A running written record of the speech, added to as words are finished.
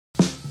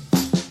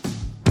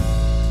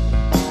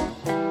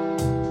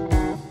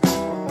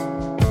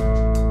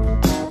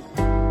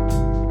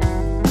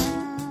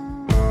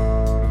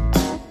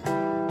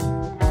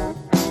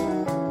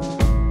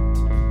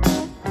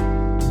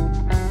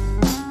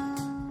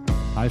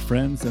Hi,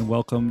 friends, and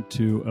welcome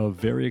to a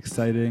very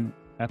exciting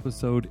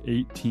episode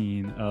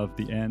 18 of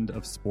the End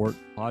of Sport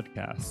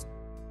podcast.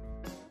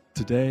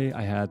 Today,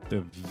 I had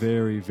the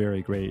very,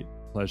 very great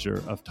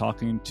pleasure of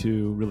talking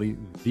to really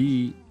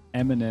the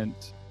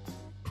eminent,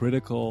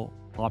 critical,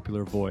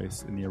 popular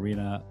voice in the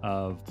arena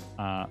of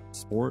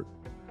sport,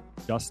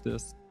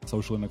 justice,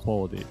 social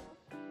inequality.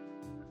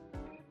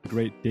 The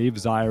great Dave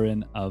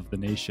Zirin of The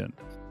Nation.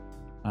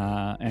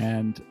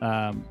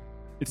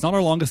 It's not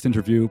our longest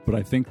interview, but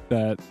I think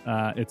that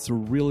it's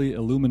really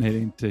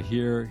illuminating to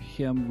hear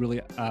him really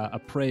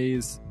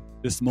appraise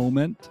this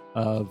moment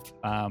of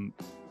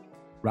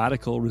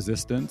radical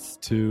resistance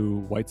to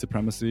white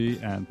supremacy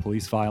and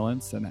police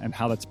violence and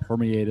how that's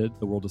permeated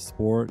the world of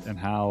sport and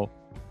how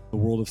the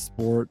world of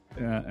sport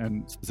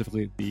and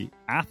specifically the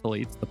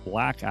athletes, the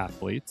black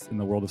athletes in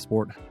the world of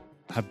sport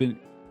have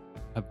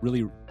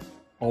really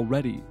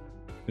already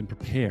been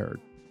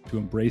prepared to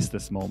embrace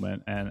this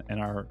moment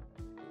and are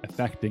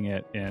affecting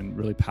it in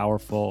really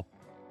powerful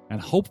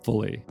and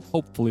hopefully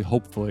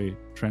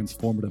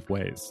transformative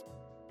ways.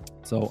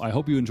 So I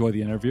hope you enjoy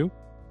the interview.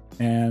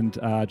 And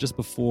just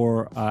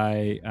before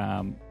I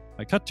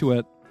cut to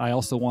it, I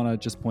also want to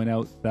just point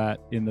out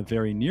that in the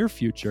very near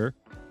future,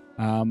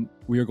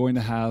 we are going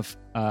to have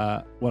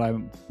an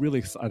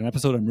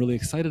episode I'm really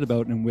excited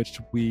about, in which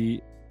we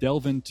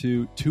delve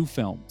into two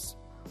films: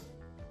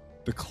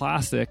 the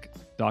classic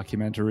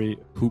documentary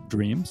Hoop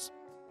Dreams,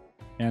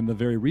 and the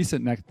very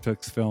recent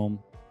Netflix film,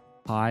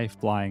 High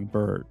Flying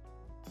Bird.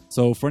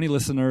 So for any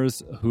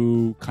listeners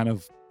who kind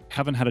of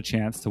haven't had a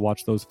chance to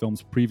watch those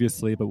films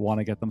previously, but want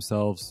to get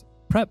themselves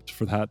prepped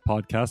for that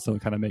podcast, so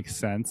it kind of makes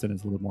sense and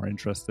is a little more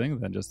interesting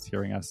than just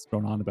hearing us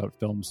drone on about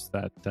films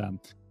that you're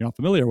not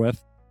familiar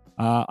with,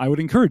 I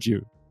would encourage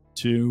you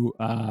to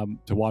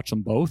watch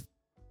them both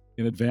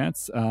in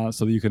advance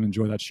so that you can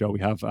enjoy that show. We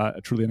have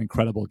truly an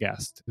incredible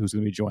guest who's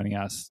going to be joining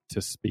us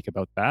to speak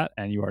about that,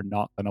 and you are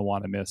not going to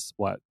want to miss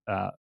what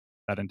that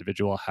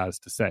individual has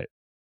to say.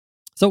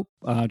 So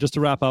just to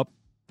wrap up,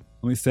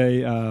 let me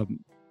say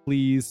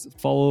please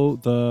follow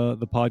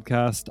the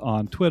podcast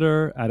on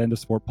Twitter at End of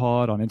Sport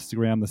Pod, on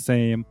Instagram the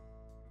same.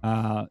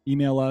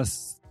 Email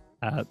us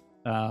at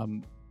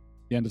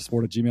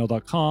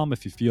theendofsport@gmail.com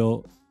if you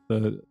feel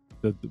the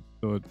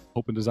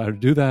hope and desire to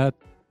do that.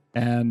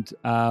 And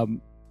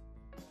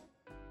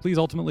please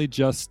ultimately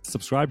just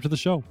subscribe to the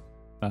show.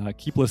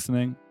 Keep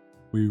listening.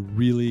 We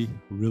really,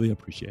 really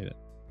appreciate it.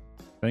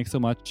 Thanks so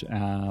much,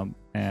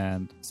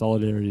 and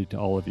solidarity to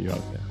all of you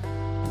out there.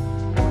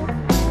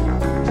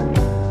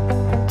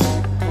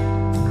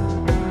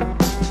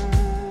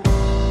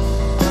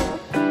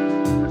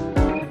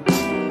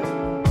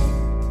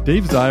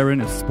 Dave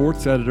Zirin is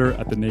sports editor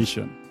at The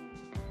Nation,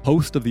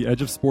 host of the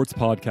Edge of Sports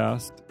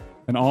podcast,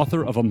 and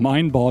author of a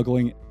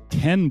mind-boggling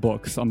 10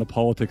 books on the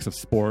politics of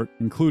sport,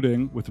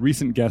 including, with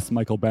recent guest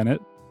Michael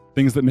Bennett,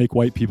 Things That Make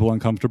White People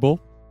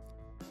Uncomfortable,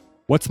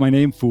 What's My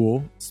Name,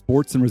 Fool?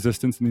 Sports and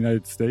Resistance in the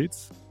United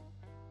States,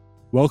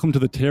 Welcome to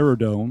the Terror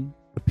Dome,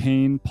 The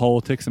Pain,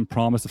 Politics, and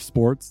Promise of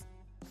Sports,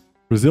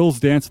 Brazil's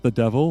Dance with the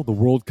Devil, the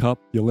World Cup,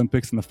 the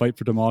Olympics, and the Fight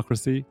for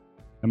Democracy,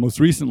 and most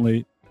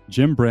recently,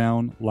 Jim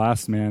Brown,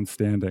 Last Man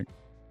Standing.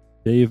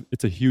 Dave,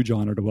 it's a huge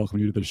honor to welcome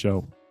you to the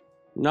show.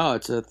 No,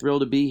 it's a thrill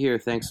to be here.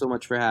 Thanks so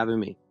much for having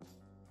me.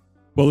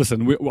 Well,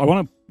 listen, I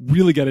want to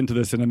really get into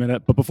this in a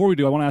minute, but before we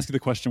do, I want to ask you the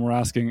question we're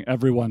asking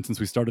everyone since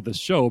we started this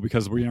show,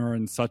 because we are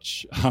in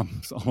such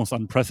almost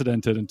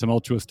unprecedented and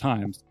tumultuous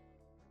times.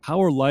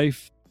 How are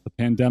life, the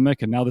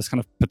pandemic, and now this kind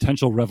of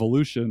potential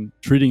revolution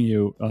treating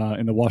you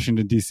in the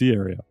Washington, D.C.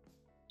 area?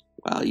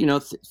 Well,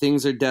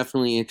 things are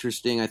definitely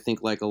interesting. I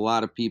think, like a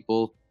lot of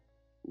people,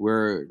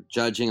 we're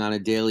judging on a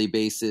daily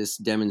basis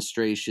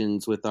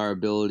demonstrations with our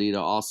ability to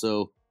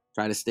also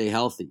try to stay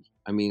healthy.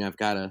 I mean, I've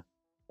got a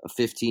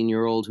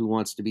 15-year-old who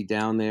wants to be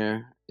down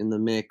there in the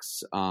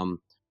mix.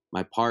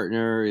 My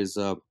partner is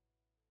a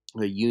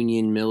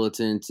union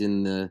militant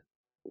in the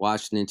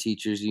Washington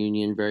Teachers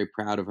Union. Very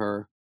proud of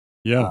her.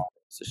 Yeah.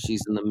 So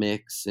she's in the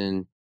mix,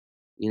 and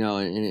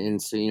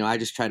so I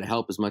just try to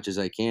help as much as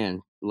I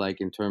can,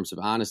 like in terms of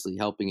honestly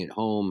helping at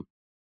home,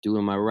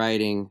 doing my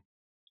writing,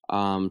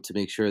 to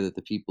make sure that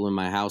the people in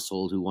my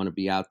household who want to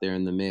be out there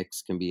in the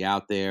mix can be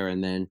out there,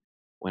 and then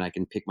when I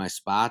can pick my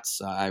spots,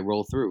 I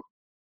roll through.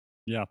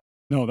 Yeah.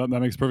 No, that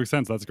makes perfect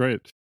sense. That's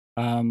great.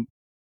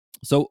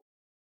 So,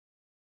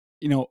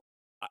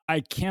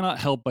 I cannot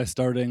help by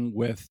starting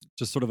with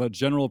just sort of a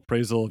general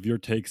appraisal of your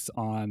takes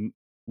on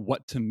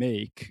what to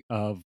make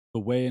of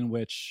the way in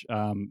which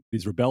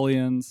these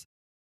rebellions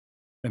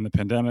and the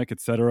pandemic,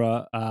 et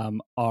cetera,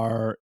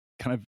 are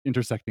kind of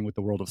intersecting with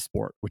the world of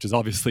sport, which is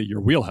obviously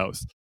your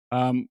wheelhouse.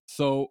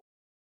 So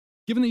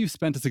given that you've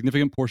spent a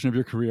significant portion of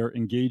your career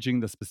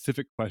engaging the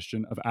specific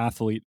question of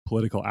athlete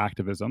political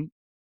activism,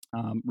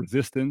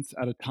 resistance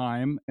at a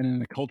time and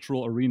in a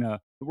cultural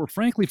arena that were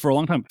frankly for a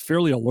long time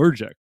fairly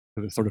allergic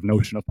to this sort of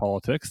notion of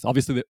politics.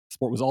 Obviously, the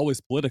sport was always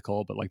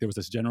political, but there was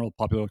this general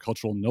popular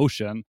cultural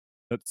notion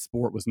that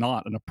sport was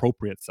not an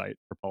appropriate site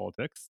for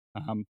politics.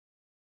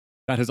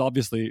 that has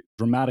obviously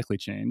dramatically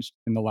changed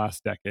in the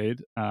last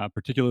decade,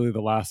 particularly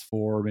the last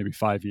 4, maybe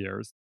 5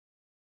 years.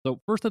 So,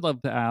 first, I'd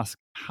love to ask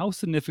how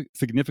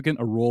significant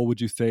a role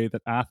would you say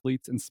that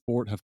athletes in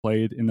sport have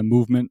played in the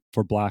movement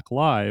for Black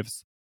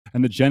lives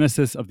and the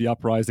genesis of the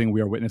uprising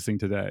we are witnessing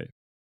today?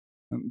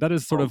 That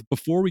is sort Oh, of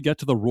before we get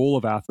to the role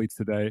of athletes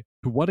today,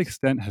 to what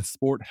extent has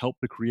sport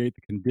helped to create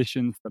the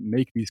conditions that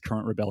make these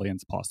current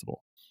rebellions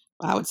possible?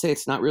 I would say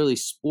it's not really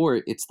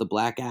sport, it's the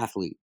black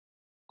athlete.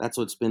 That's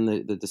what's been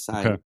the Okay.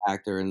 deciding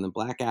factor. And the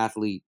black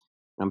athlete,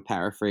 I'm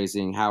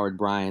paraphrasing Howard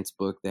Bryant's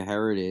book, The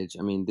Heritage.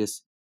 I mean,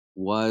 this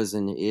was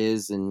and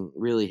is and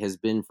really has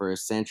been for a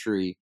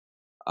century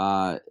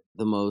the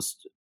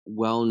most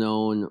well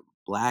known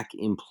black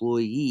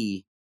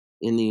employee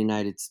in the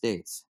United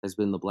States has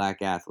been the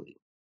black athlete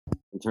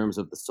in terms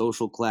of the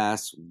social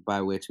class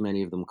by which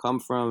many of them come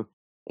from,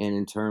 and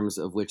in terms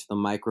of which the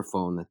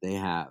microphone that they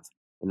have.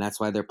 And that's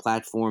why their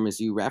platform, as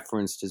you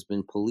referenced, has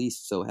been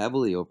policed so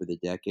heavily over the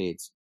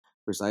decades,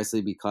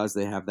 precisely because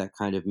they have that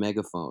kind of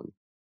megaphone.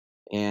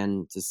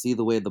 And to see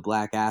the way the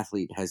black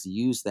athlete has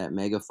used that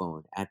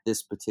megaphone at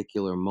this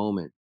particular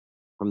moment,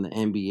 from the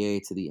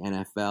NBA to the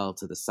NFL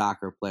to the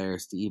soccer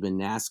players to even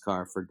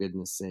NASCAR, for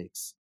goodness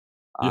sakes,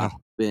 Yeah.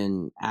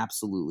 been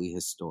absolutely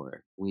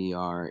historic. We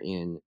are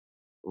in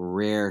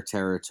rare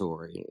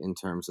territory in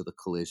terms of the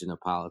collision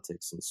of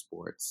politics and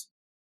sports.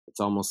 It's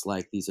almost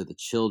like these are the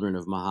children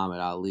of Muhammad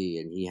Ali,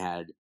 and he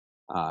had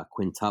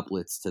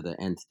quintuplets to the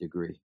nth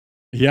degree.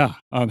 Yeah.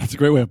 That's a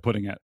great way of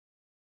putting it.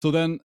 So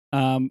then,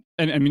 and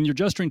I mean, you're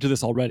gesturing to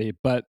this already,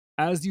 but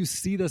as you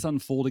see this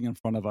unfolding in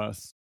front of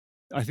us,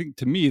 I think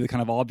to me, the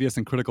kind of obvious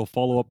and critical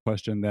follow up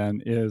question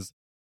then is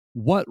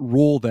what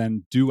role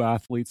then do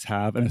athletes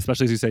have? And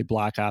especially as you say,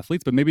 black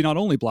athletes, but maybe not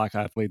only black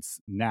athletes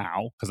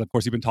now, because of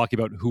course you've been talking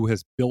about who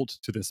has built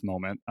to this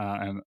moment.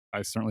 And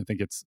I certainly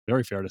think it's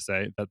very fair to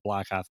say that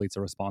black athletes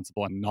are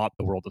responsible and not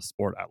the world of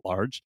sport at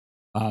large,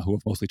 who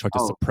have mostly tried to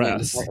Oh,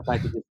 and suppress. if I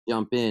could just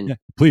jump in, Yeah,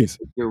 please.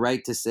 you're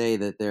right to say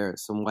that there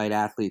some white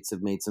athletes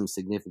have made some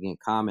significant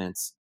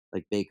comments.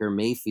 Like Baker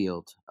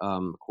Mayfield,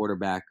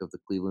 quarterback of the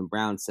Cleveland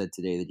Browns, said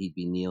today that he'd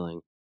be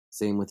kneeling.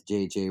 Same with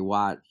J.J.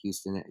 Watt,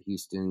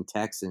 Houston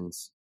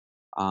Texans.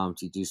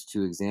 To use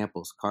two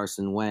examples,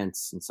 Carson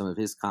Wentz and some of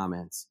his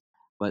comments.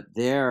 But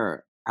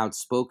their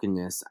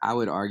outspokenness, I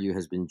would argue,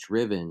 has been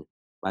driven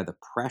by the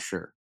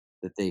pressure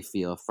that they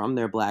feel from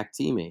their black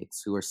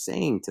teammates who are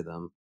saying to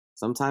them,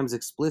 sometimes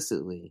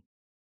explicitly,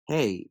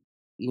 hey,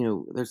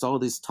 there's all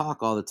this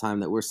talk all the time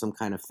that we're some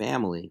kind of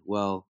family.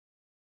 Well,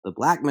 the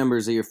black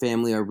members of your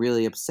family are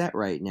really upset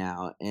right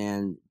now.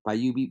 And by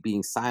you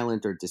being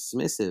silent or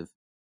dismissive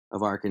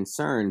of our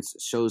concerns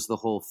shows the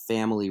whole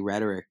family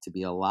rhetoric to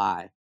be a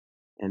lie.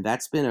 And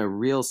that's been a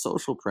real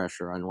social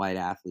pressure on white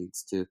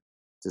athletes to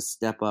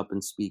step up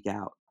and speak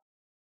out.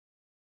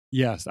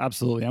 Yes,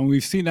 absolutely. And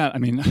we've seen that, I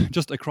mean,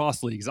 just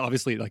across leagues.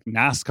 Obviously, like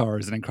NASCAR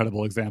is an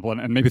incredible example.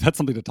 And maybe that's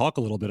something to talk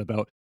a little bit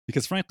about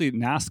because, frankly,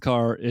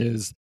 NASCAR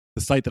is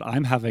the site that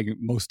I'm having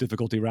most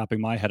difficulty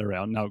wrapping my head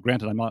around. Now,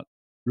 granted, I'm not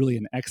really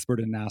an expert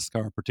in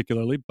NASCAR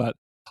particularly, but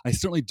I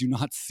certainly do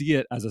not see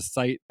it as a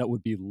site that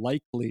would be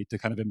likely to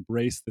kind of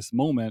embrace this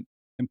moment,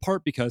 in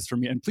part because for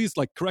me, and please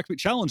like correct me,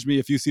 challenge me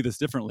if you see this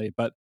differently,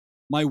 but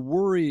my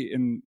worry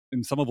in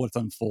some of what's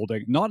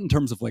unfolding, not in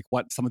terms of like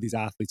what some of these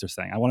athletes are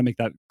saying. I want to make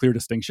that clear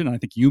distinction. And I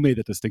think you made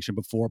that distinction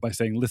before by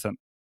saying, listen,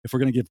 if we're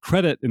going to give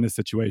credit in this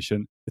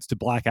situation, it's to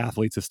black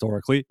athletes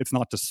historically. It's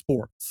not to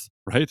sports,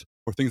 right?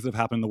 Or things that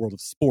have happened in the world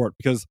of sport.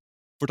 Because if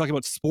we're talking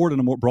about sport in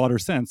a more broader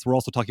sense, we're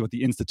also talking about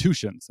the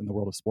institutions in the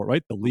world of sport,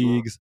 right? The Mhm.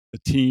 leagues, the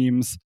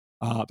teams,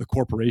 the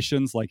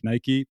corporations like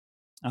Nike.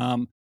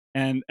 Um,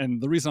 and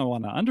the reason I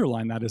want to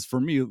underline that is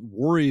for me,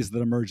 worries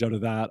that emerge out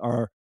of that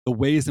are the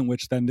ways in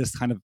which then this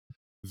kind of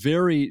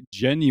very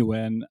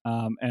genuine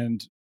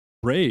and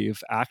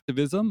brave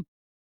activism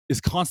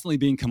is constantly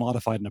being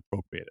commodified and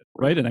appropriated,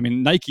 right? Right. And I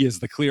mean, Nike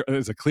is a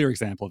clear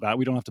example of that.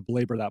 We don't have to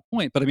belabor that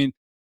point, but I mean,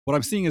 what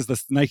I'm seeing is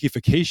this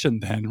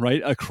Nikeification then,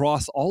 right,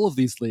 across all of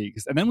these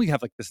leagues, and then we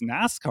have like this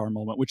NASCAR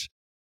moment, which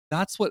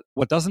that's what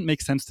doesn't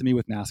make sense to me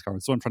with NASCAR.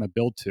 It's what I'm trying to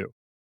build to,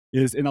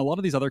 is in a lot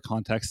of these other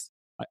contexts,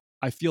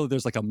 I feel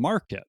there's like a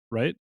market,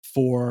 right,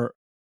 for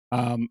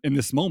in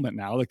this moment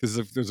now, like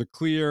there's a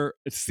clear,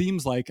 it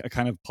seems like a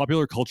kind of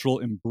popular cultural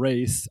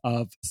embrace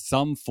of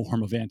some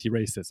form of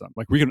anti-racism.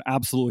 Like we can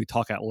absolutely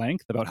talk at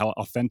length about how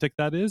authentic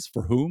that is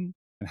for whom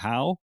and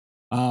how.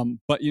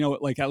 But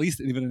like at least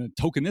even in a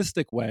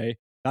tokenistic way,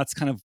 that's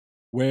kind of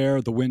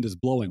where the wind is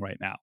blowing right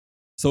now.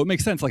 So it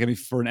makes sense. Like I mean,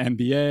 for an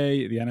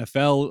NBA, the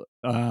NFL,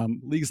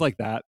 leagues like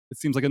that, it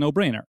seems like a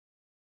no-brainer.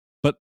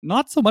 But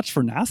not so much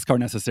for NASCAR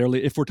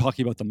necessarily if we're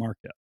talking about the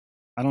market.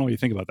 I don't know what you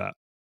think about that.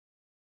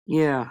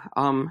 Yeah.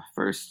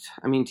 First,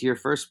 I mean, to your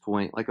first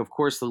point, like, of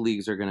course, the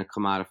leagues are going to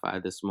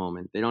commodify this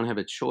moment. They don't have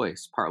a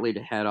choice, partly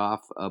to head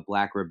off a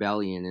black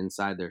rebellion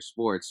inside their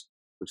sports,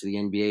 which the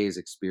NBA is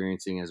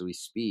experiencing as we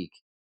speak.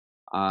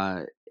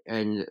 Uh,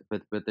 and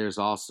but there's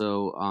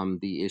also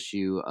the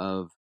issue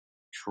of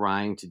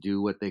trying to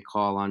do what they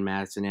call on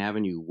Madison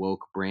Avenue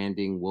woke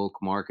branding, woke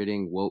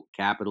marketing, woke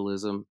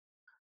capitalism.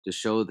 to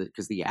show that,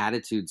 because the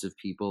attitudes of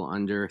people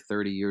under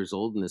 30 years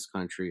old in this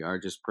country are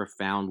just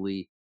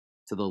profoundly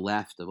to the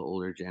left of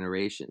older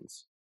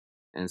generations.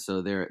 And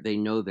so they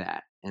know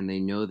that, and they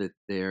know that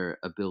their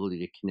ability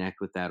to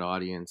connect with that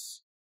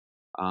audience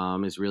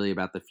is really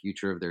about the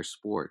future of their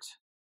sport.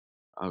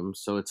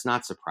 So it's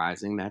not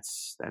surprising.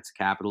 That's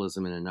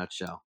capitalism in a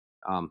nutshell.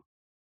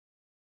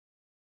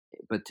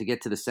 But to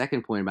get to the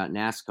second point about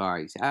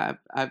NASCAR,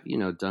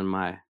 I've done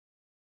my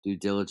due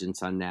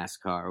diligence on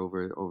NASCAR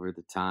over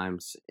the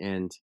times,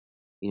 and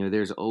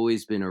there's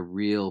always been a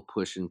real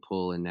push and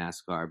pull in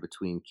NASCAR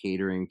between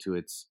catering to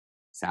its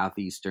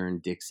southeastern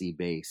Dixie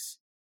base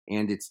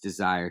and its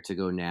desire to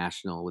go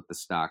national with the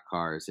stock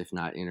cars, if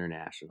not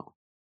international.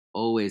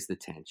 Always the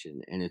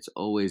tension, and it's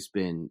always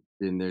been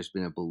there's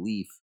been a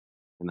belief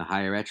in the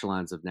higher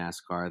echelons of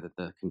NASCAR that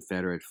the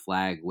Confederate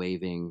flag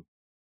waving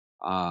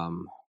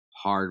um,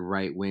 hard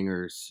right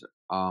wingers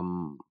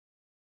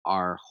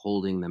are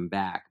holding them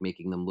back,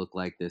 making them look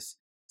like this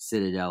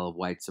citadel of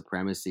white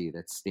supremacy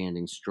that's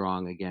standing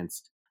strong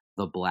against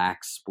the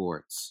black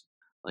sports,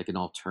 like an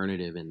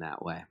alternative in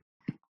that way.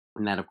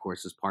 And that, of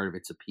course, is part of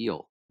its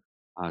appeal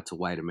to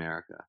white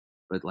America.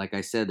 But like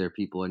I said, there are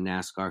people in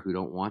NASCAR who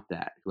don't want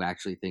that, who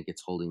actually think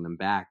it's holding them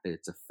back, that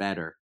it's a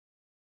fetter.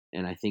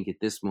 And I think at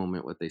this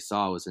moment, what they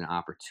saw was an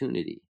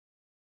opportunity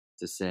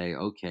to say,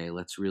 okay,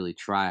 let's really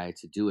try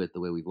to do it the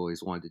way we've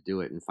always wanted to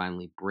do it and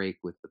finally break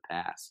with the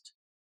past.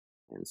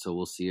 And so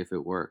we'll see if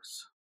it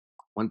works.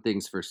 One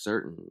thing's for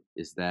certain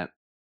is that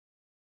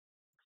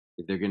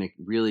if they're going to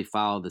really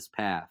follow this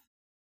path,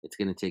 it's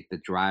going to take the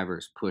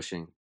drivers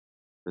pushing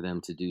for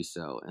them to do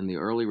so. And the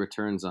early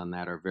returns on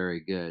that are very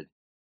good,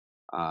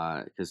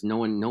 because no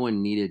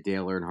one needed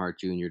Dale Earnhardt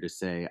Jr. to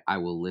say, "I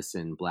will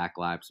listen, Black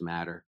Lives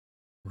Matter,"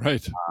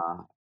 Right.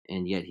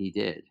 and yet he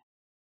did.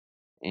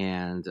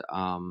 And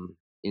and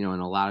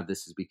a lot of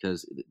this is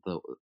because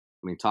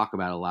talk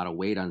about a lot of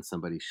weight on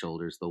somebody's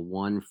shoulders. The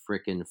one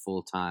frickin'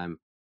 full-time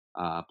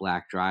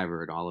black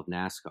driver in all of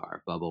NASCAR,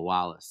 Bubba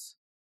Wallace,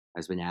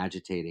 has been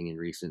agitating in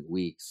recent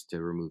weeks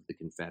to remove the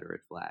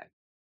Confederate flag.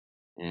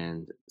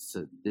 And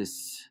so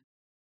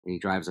he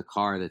drives a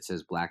car that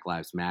says Black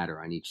Lives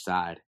Matter on each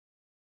side.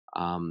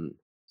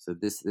 So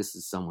this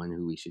is someone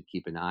who we should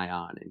keep an eye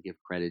on and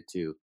give credit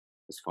to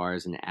as far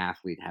as an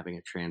athlete having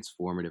a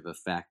transformative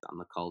effect on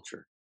the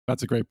culture.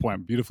 That's a great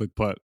point. Beautifully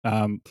put.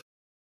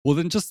 Well,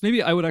 then just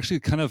maybe I would actually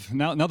kind of,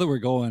 now that we're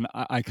going,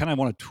 I kind of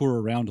want to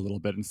tour around a little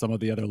bit in some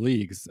of the other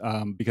leagues,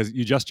 because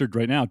you gestured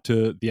right now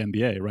to the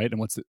NBA, right? And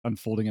what's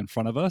unfolding in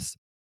front of us.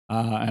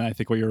 And I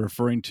think what you're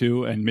referring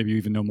to, and maybe you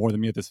even know more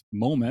than me at this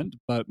moment,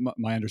 but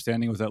my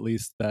understanding was at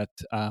least that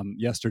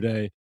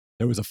yesterday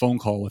there was a phone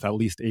call with at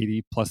least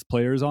 80 plus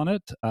players on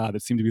it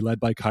that seemed to be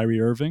led by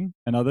Kyrie Irving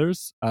and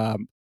others.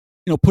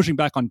 Pushing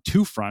back on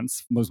two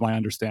fronts was my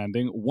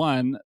understanding.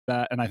 One,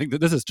 that, and I think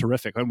that this is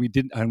terrific, and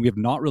we have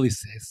not really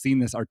seen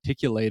this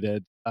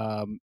articulated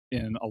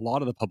in a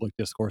lot of the public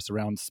discourse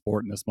around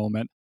sport in this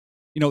moment.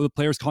 The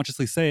players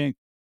consciously saying,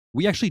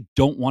 we actually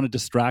don't want to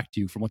distract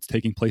you from what's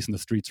taking place in the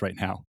streets right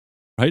now.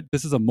 Right?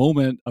 This is a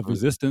moment of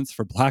resistance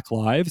for Black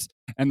lives,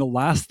 and the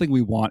last thing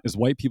we want is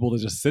white people to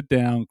just sit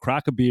down,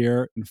 crack a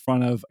beer in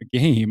front of a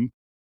game,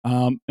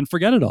 and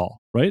forget it all.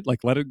 Right? Like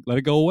let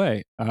it go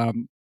away.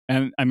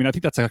 And I mean, I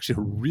think that's actually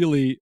a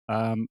really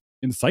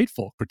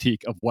insightful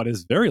critique of what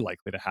is very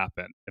likely to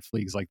happen if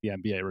leagues like the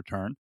NBA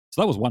return.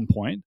 So that was one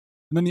point.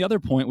 And then the other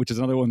point, which is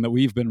another one that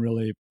we've been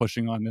really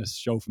pushing on this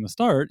show from the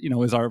start,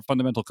 is our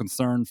fundamental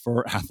concern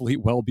for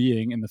athlete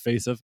well-being in the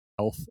face of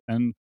health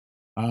and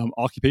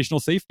occupational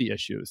safety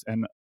issues.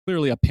 And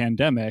clearly a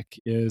pandemic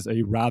is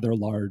a rather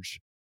large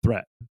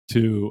threat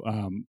to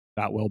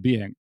that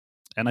well-being.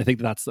 And I think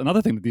that's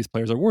another thing that these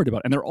players are worried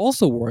about. And they're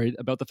also worried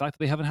about the fact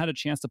that they haven't had a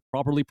chance to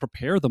properly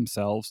prepare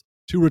themselves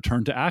to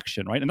return to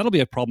action, right? And that'll be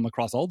a problem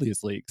across all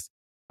these leagues.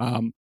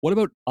 What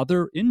about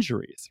other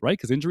injuries, right?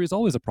 Because injury is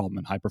always a problem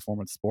in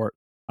high-performance sport,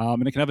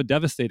 and it can have a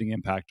devastating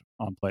impact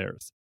on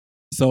players.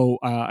 So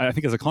I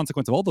think as a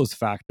consequence of all those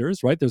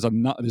factors, right, there's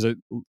a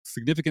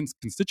significant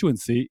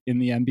constituency in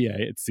the NBA,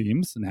 it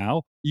seems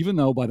now, even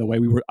though, by the way,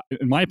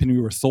 in my opinion,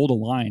 we were sold a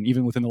line,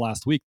 even within the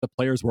last week, the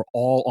players were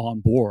all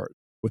on board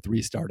with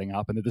restarting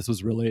up, and that this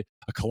was really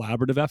a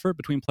collaborative effort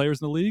between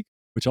players in the league,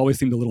 which always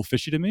seemed a little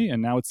fishy to me.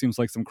 And now it seems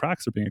like some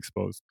cracks are being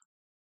exposed.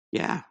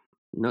 Yeah,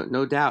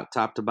 no doubt,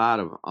 top to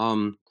bottom.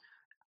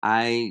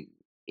 I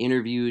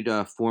interviewed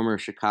former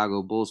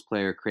Chicago Bulls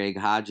player Craig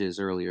Hodges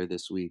earlier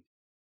this week,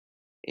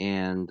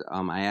 and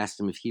I asked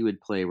him if he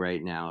would play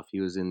right now if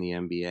he was in the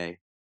NBA,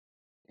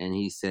 and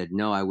he said,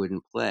 "No, I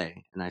wouldn't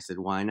play." And I said,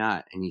 "Why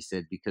not?" And he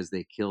said, "Because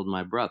they killed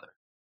my brother."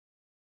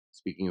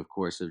 Speaking, of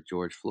course, of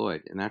George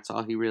Floyd, and that's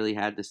all he really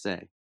had to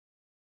say.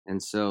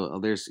 And so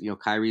there's,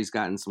 Kyrie's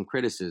gotten some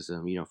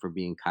criticism, for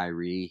being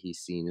Kyrie. He's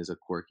seen as a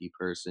quirky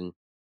person,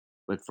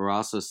 but for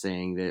also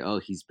saying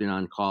that, he's been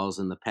on calls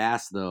in the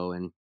past, though,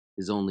 and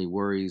his only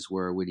worries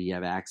were, would he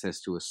have access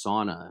to a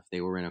sauna if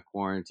they were in a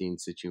quarantine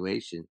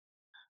situation?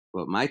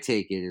 But my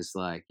take it is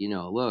like,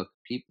 look,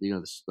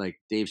 people, like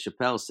Dave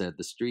Chappelle said,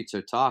 the streets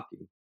are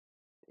talking.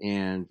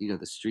 And,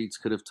 the streets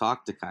could have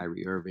talked to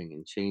Kyrie Irving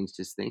and changed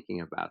his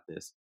thinking about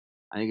this.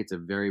 I think it's a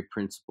very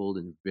principled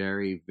and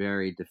very,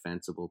 very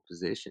defensible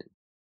position.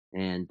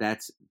 And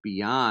that's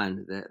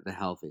beyond the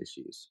health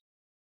issues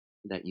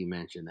that you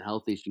mentioned. The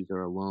health issues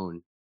are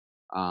alone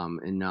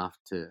enough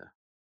to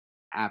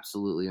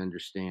absolutely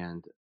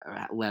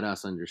let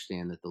us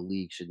understand that the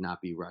league should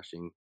not be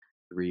rushing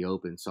to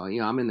reopen. So,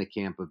 I'm in the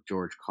camp of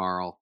George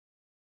Karl,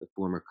 the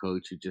former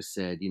coach, who just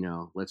said,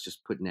 let's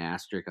just put an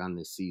asterisk on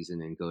this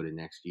season and go to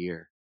next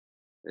year.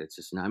 It's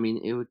just not,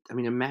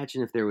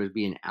 imagine if there would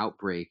be an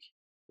outbreak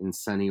in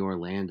sunny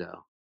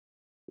Orlando,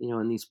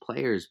 and these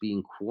players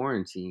being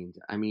quarantined.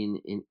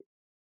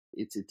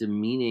 It's a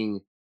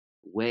demeaning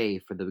way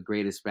for the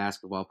greatest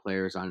basketball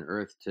players on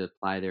earth to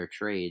apply their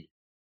trade.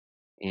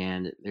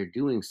 And they're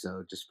doing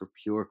so just for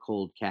pure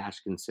cold cash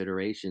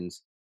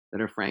considerations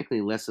that are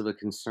frankly less of a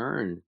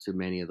concern to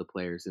many of the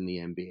players in the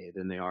NBA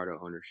than they are to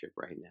ownership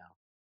right now.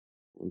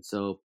 And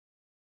so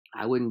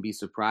I wouldn't be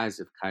surprised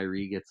if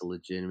Kyrie gets a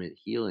legitimate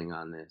healing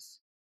on this,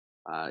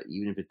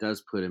 even if it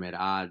does put him at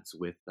odds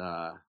with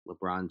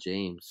LeBron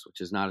James,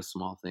 which is not a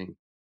small thing.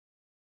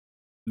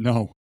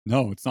 No,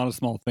 it's not a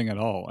small thing at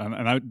all.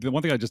 The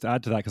one thing I just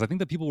add to that, because I think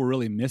that people were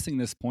really missing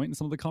this point in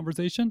some of the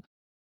conversation,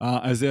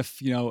 as if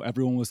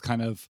everyone was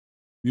kind of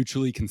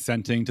mutually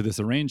consenting to this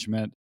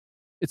arrangement.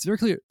 It's very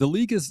clear the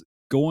league is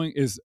going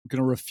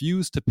to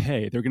refuse to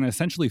pay. They're going to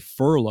essentially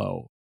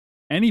furlough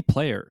any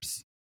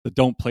players that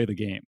don't play the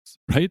games,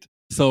 right?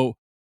 So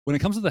when it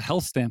comes to the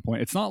health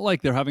standpoint, it's not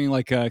like they're having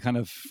like a kind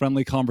of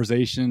friendly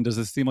conversation. Does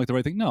this seem like the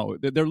right thing? No,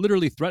 they're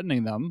literally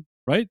threatening them,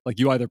 right? Like,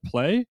 you either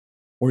play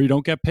or you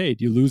don't get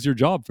paid. You lose your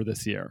job for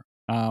this year,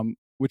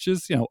 which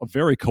is a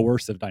very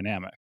coercive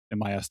dynamic in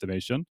my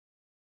estimation.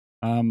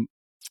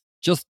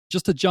 Just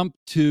to jump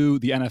to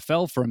the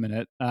NFL for a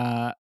minute.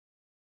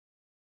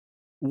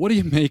 What do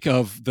you make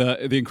of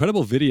the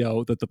incredible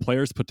video that the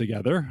players put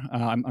together?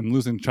 I'm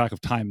losing track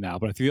of time now,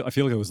 but I feel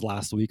like it was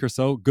last week or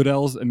so.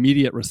 Goodell's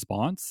immediate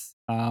response,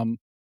 and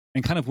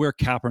kind of where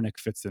Kaepernick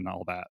fits in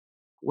all that.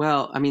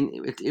 Well,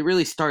 it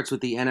really starts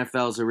with the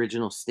NFL's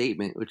original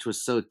statement, which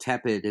was so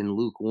tepid and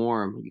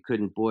lukewarm you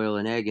couldn't boil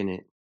an egg in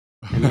it.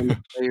 And then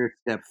the players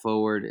stepped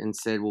forward and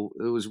said, well,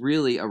 it was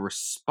really a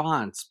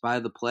response by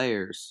the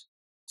players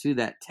to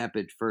that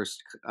tepid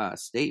first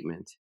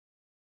statement.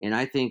 And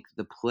I think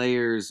the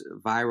players'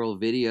 viral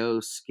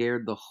video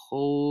scared the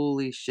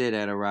holy shit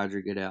out of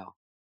Roger Goodell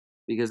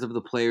because of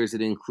the players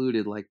it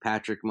included, like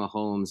Patrick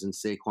Mahomes and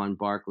Saquon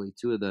Barkley,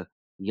 two of the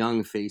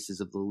young faces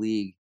of the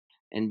league,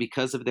 and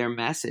because of their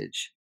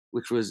message,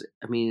 which was,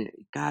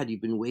 God, you've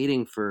been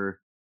waiting for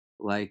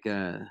like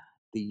the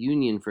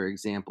union, for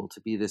example,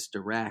 to be this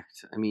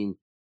direct.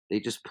 They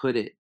just put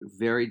it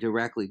very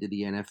directly to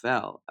the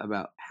NFL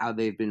about how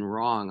they've been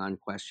wrong on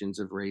questions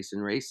of race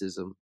and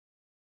racism.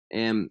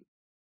 And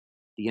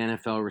the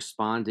NFL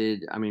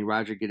responded.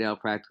 Roger Goodell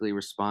practically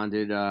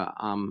responded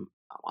on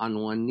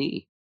one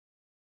knee.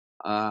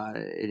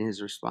 In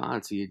his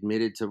response, he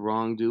admitted to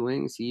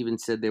wrongdoings. He even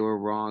said they were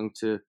wrong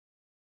to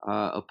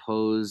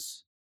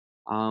oppose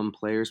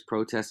players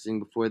protesting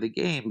before the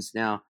games.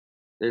 Now,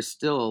 there's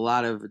still a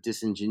lot of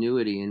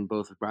disingenuity in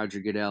both Roger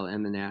Goodell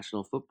and the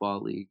National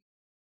Football League.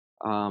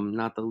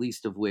 Not the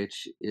least of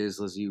which is,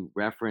 as you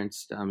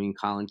referenced,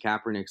 Colin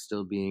Kaepernick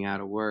still being out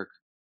of work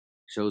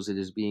shows it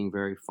as being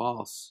very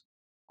false.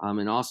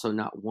 And also,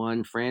 not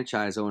one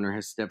franchise owner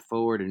has stepped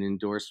forward and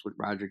endorsed what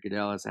Roger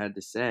Goodell has had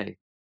to say.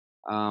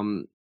 Let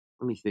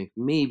me think.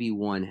 Maybe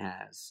one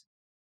has,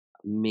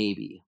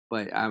 maybe,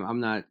 but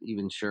I'm not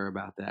even sure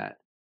about that.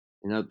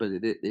 But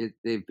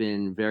they've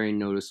been very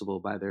noticeable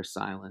by their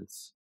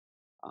silence.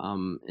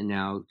 And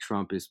now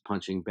Trump is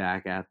punching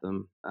back at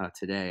them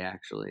today,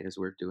 actually, as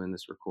we're doing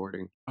this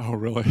recording. Oh,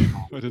 really?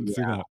 I didn't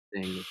see that.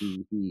 Saying that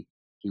he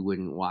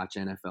wouldn't watch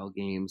NFL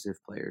games if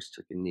players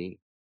took a knee.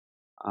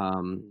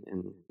 And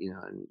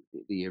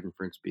the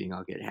inference being,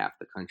 I'll get half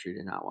the country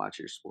to not watch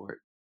your sport.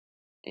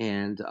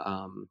 And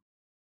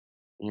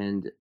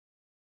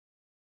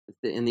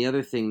the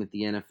other thing that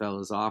the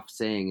NFL is off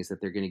saying is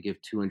that they're going to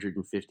give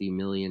 $250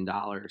 million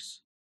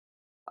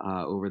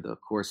over the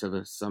course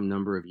of some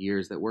number of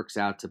years. That works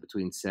out to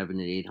between $700 and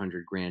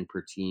 $800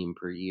 per team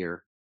per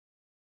year.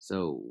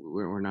 So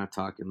we're not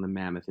talking the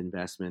mammoth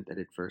investment that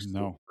it first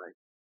looked like.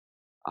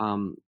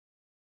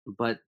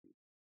 But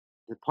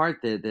the part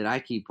that I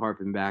keep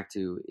harping back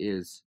to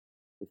is,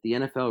 if the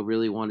NFL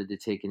really wanted to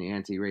take an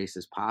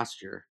anti-racist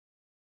posture,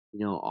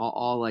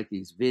 all like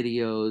these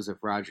videos of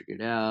Roger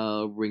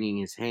Goodell wringing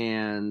his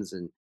hands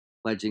and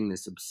pledging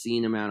this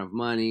obscene amount of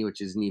money,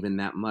 which isn't even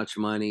that much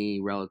money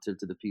relative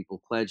to the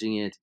people pledging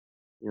it.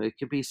 It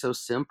could be so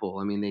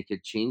simple. They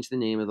could change the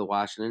name of the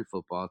Washington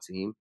football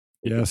team.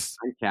 They could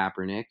sign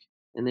Kaepernick,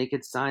 and they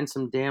could sign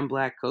some damn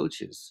black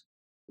coaches.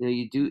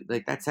 You do,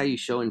 like, that's how you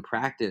show in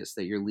practice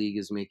that your league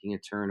is making a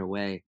turn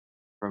away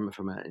from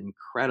an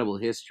incredible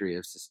history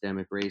of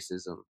systemic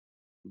racism.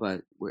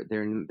 But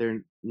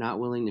they're not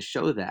willing to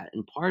show that,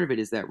 and part of it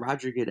is that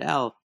Roger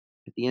Goodell,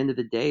 at the end of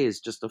the day, is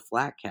just a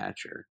flat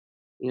catcher.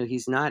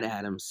 he's not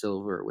Adam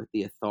Silver with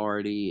the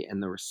authority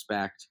and the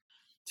respect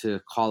to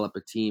call up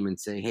a team and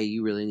say, hey,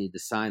 you really need to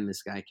sign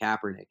this guy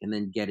Kaepernick, and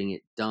then getting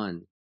it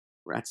done.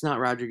 That's not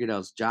Roger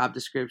Goodell's job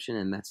description,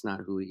 and that's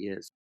not who he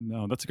is.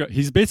 No, that's great.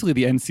 He's basically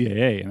the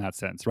NCAA in that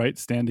sense, right?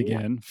 Standing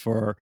in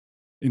for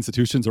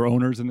institutions or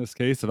owners in this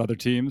case of other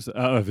teams,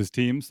 of his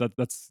teams.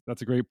 That's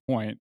a great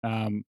point.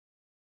 And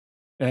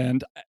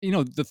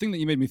the thing that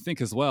you made me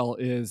think as well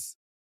is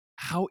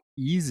how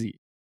easy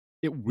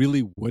it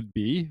really would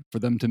be for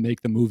them to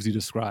make the moves you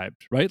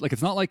described, right? Like,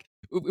 it's not like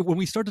when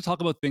we start to talk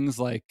about things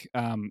like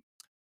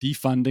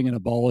defunding and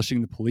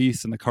abolishing the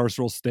police and the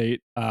carceral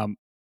state,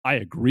 I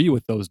agree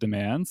with those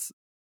demands,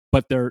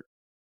 but they're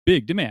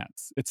big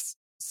demands. It's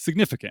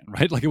significant,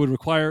 right? Like, it would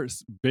require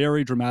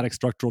very dramatic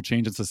structural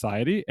change in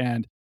society,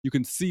 and you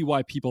can see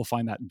why people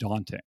find that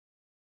daunting.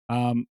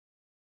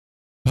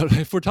 But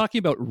if we're talking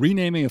about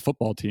renaming a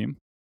football team,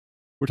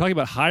 we're talking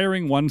about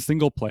hiring one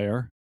single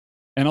player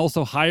and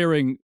also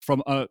hiring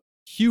from a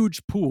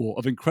huge pool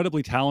of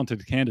incredibly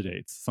talented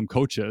candidates, some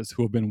coaches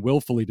who have been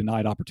willfully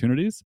denied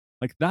opportunities.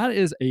 Like, that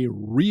is a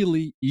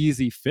really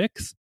easy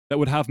fix that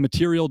would have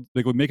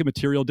that would make a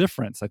material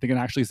difference, I think, and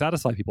actually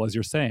satisfy people, as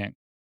you're saying.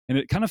 And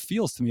it kind of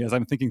feels to me, as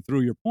I'm thinking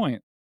through your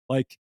point,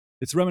 like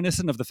it's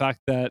reminiscent of the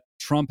fact that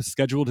Trump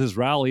scheduled his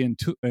rally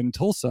in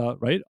Tulsa,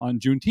 right, on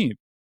Juneteenth.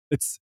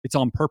 It's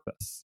on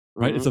purpose,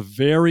 right? Mm-hmm. It's a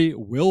very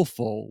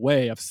willful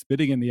way of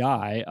spitting in the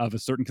eye of a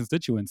certain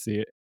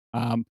constituency.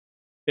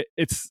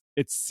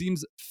 It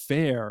seems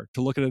fair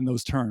to look at it in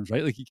those terms,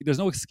 right? Like, there's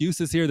no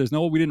excuses here. There's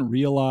no, we didn't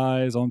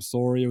realize, oh, I'm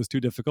sorry, it was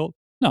too difficult.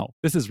 No,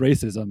 this is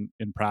racism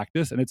in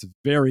practice, and it's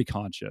very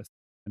conscious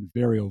and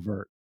very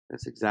overt.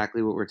 That's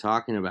exactly what we're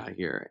talking about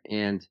here.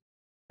 And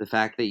the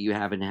fact that you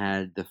haven't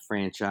had the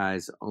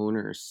franchise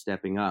owners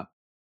stepping up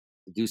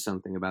to do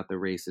something about the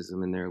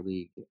racism in their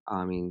league,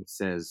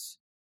 says,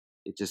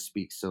 it just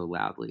speaks so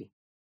loudly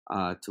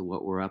to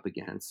what we're up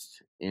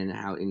against and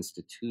how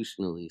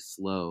institutionally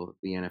slow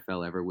the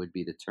NFL ever would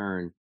be to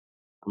turn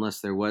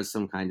unless there was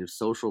some kind of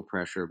social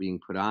pressure being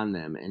put on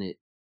them. And it,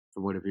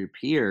 from what it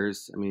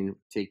appears,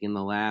 taking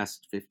the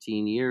last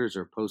 15 years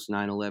or post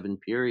 9/11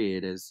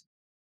 period as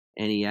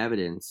any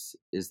evidence,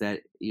 is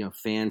that,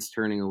 fans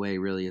turning away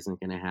really isn't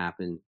going to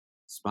happen.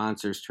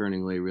 Sponsors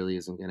turning away really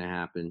isn't going to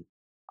happen.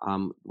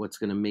 What's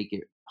going to make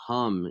it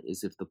hum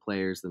is if the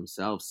players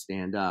themselves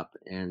stand up,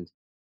 and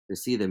to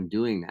see them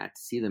doing that,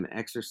 to see them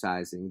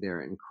exercising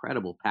their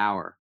incredible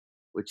power,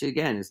 which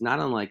again is not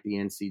unlike the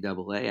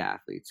NCAA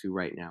athletes who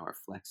right now are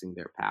flexing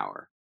their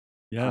power.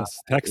 Yes,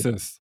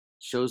 Texas.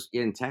 Shows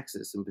in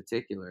Texas in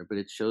particular, but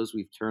it shows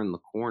we've turned the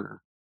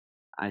corner,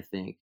 I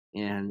think.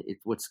 And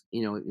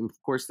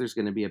of course there's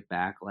going to be a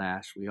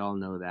backlash. We all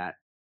know that.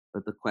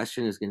 But the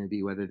question is going to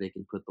be whether they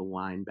can put the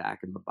wine back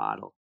in the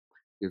bottle.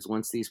 Because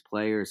once these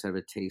players have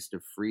a taste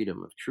of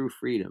freedom, of true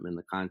freedom in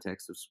the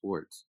context of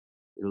sports,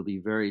 it'll be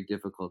very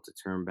difficult to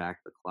turn back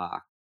the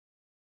clock.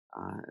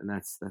 And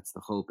that's the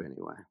hope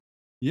anyway.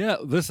 Yeah,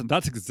 listen,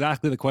 that's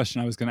exactly the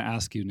question I was going to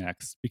ask you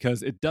next,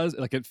 because it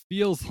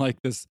feels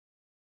like this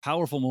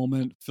powerful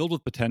moment filled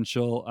with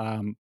potential.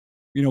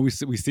 We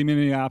see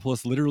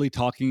Minneapolis literally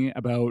talking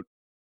about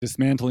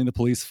dismantling the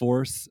police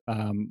force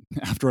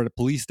after a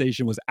police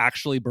station was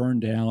actually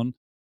burned down.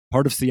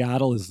 Part of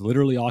Seattle is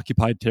literally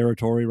occupied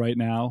territory right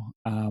now.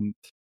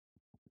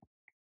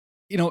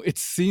 It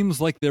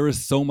seems like there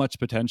is so much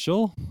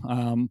potential,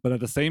 but at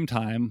the same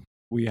time,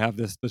 we have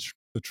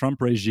the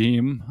Trump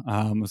regime,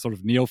 a sort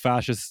of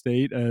neo-fascist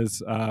state,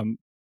 as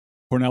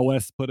Cornel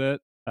West put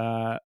it,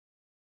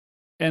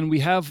 and we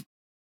have.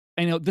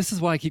 This is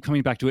why I keep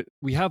coming back to it.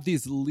 We have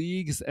these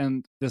leagues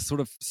and this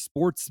sort of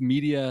sports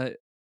media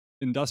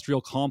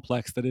industrial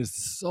complex that is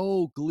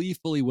so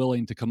gleefully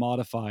willing to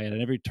commodify it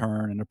at every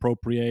turn and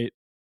appropriate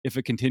if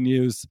it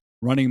continues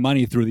running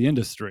money through the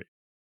industry.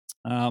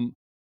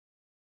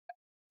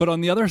 But on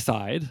the other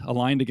side,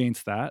 aligned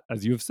against that,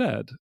 as you have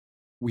said,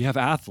 we have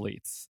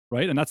athletes,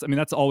 right? And that's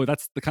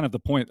the kind of the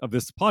point of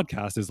this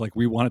podcast, is like,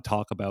 we want to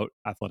talk about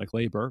athletic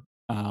labor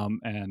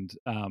and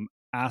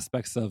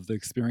aspects of the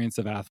experience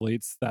of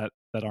athletes that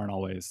aren't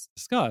always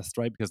discussed,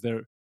 right? Because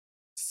they're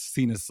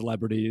seen as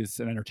celebrities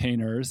and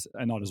entertainers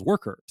and not as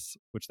workers,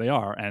 which they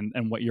are.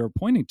 And what you're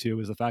pointing to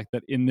is the fact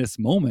that in this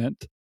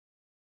moment,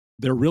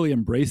 they're really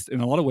embraced, in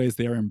a lot of ways,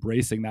 they are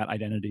embracing that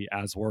identity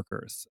as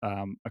workers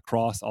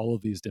across all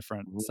of these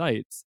different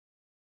sites.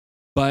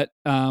 But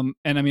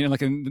nothing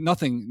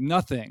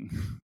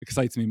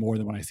excites me more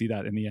than when I see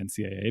that in the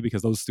NCAA,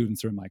 because those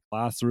students are in my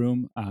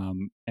classroom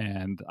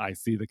and I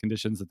see the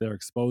conditions that they're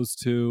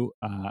exposed to,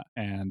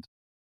 and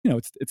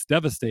it's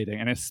devastating,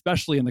 and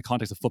especially in the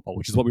context of football,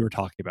 which is what we were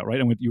talking about, right?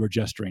 And what you were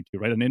gesturing to,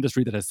 right? An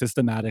industry that has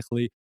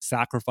systematically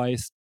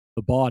sacrificed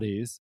the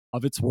bodies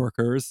of its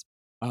workers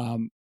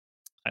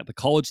at the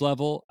college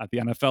level, at the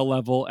NFL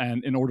level,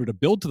 and in order to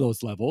build to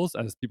those levels,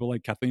 as people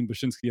like Kathleen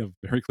Bushinsky have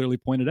very clearly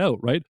pointed out,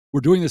 right?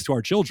 We're doing this to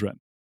our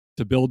children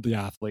to build the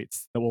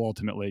athletes that will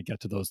ultimately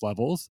get to those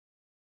levels.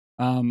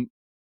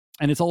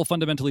 And it's all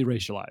fundamentally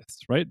racialized,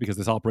 right? Because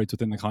this operates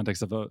within the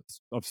context of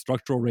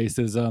structural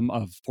racism,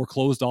 of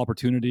foreclosed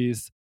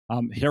opportunities.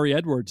 Harry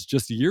Edwards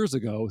just years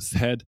ago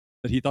said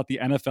that he thought the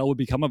NFL would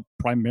become a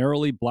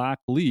primarily black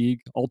league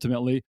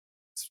ultimately,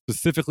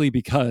 specifically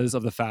because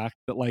of the fact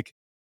that, like,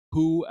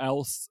 who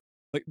else,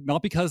 like,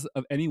 not because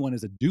of anyone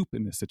is a dupe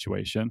in this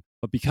situation,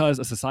 but because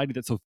a society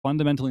that so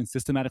fundamentally and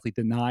systematically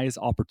denies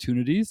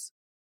opportunities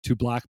to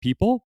black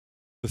people,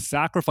 the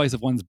sacrifice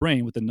of one's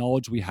brain with the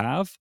knowledge we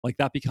have, like,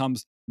 that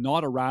becomes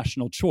not a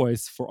rational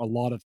choice for a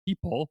lot of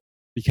people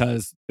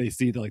because they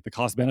see that, like, the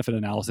cost benefit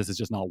analysis is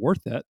just not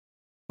worth it.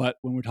 But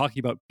when we're talking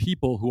about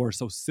people who are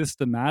so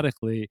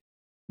systematically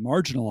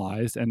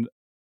marginalized and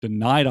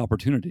denied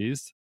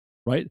opportunities,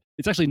 right?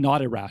 It's actually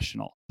not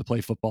irrational to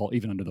play football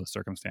even under those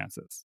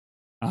circumstances.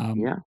 Um,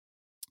 Yeah.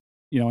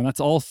 and that's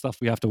all stuff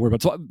we have to worry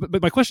about. So,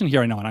 but my question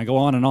here, I know, and I go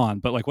on,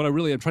 but like, what I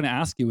really am trying to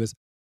ask you is,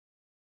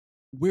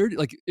 where,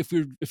 like, if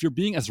you're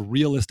being as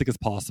realistic as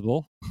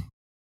possible,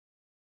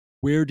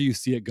 where do you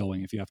see it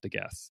going if you have to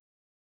guess?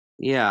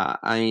 Yeah,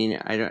 I mean,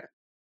 I don't.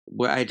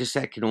 Well, I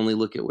can only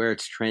look at where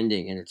it's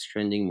trending, and it's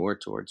trending more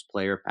towards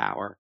player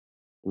power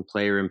and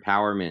player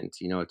empowerment.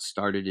 It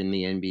started in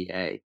the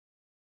NBA,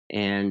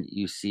 and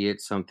you see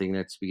it's something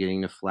that's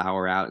beginning to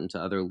flower out into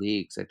other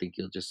leagues. I think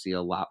you'll just see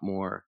a lot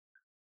more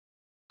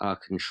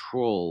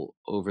control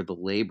over the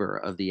labor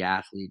of the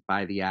athlete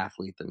by the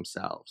athlete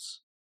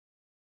themselves.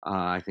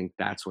 I think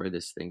that's where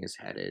this thing is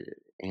headed,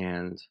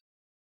 and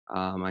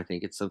I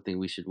think it's something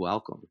we should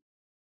welcome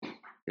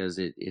because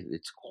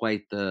it's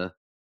quite the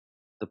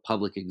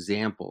public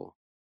example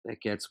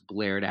that gets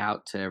blared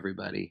out to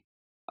everybody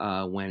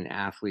when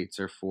athletes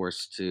are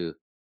forced to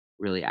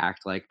really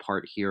act like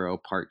part hero,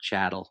 part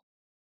chattel,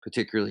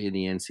 particularly in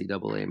the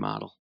NCAA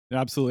model.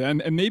 Absolutely.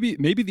 And maybe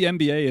the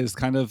NBA is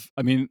kind of,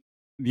 I mean,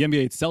 the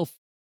NBA itself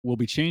will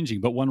be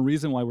changing, but one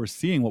reason why we're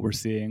seeing what we're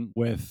seeing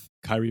with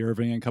Kyrie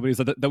Irving and companies,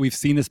 that we've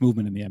seen this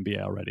movement in the NBA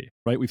already,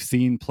 right? We've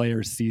seen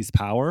players seize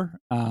power,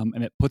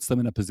 and it puts them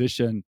in a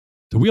position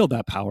to wield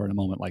that power in a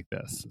moment like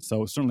this.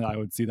 So certainly I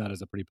would see that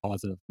as a pretty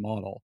positive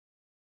model.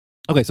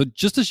 Okay, so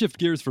just to shift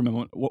gears for a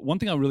moment, one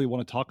thing I really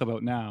want to talk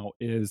about now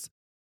is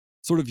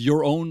sort of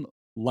your own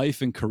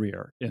life and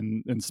career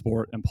in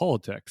sport and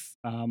politics.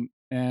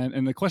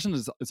 And the question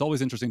is, it's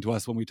always interesting to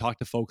us when we talk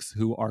to folks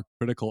who are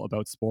critical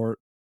about sport,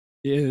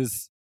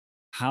 is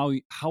how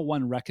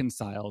one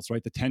reconciles,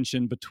 right, the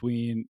tension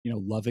between,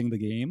 loving the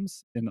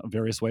games in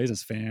various ways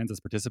as fans,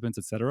 as participants,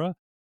 etc.,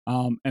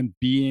 and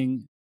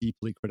being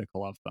deeply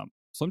critical of them.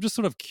 So I'm just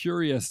sort of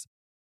curious,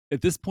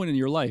 at this point in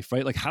your life,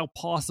 right, like, how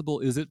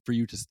possible is it for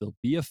you to still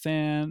be a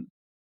fan?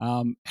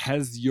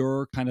 Has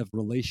your kind of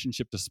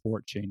relationship to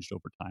sport changed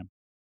over time?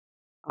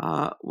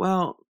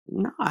 Well,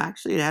 no,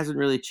 actually, it hasn't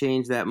really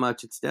changed that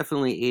much. It's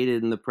definitely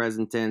aided in the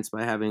present tense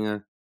by having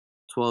a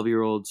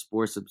 12-year-old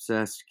sports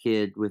obsessed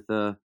kid with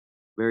a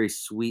very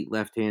sweet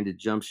left handed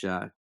jump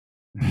shot.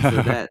 So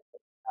that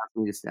allows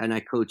me to, and I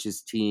coach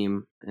his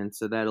team, and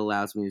so that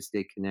allows me to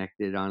stay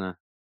connected on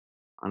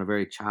a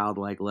very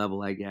childlike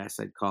level, I guess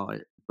I'd call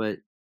it. But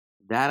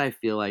that I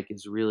feel like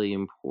is really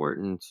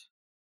important.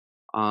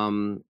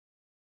 Um,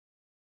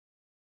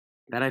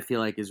 that I feel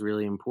like is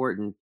really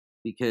important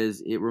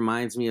because it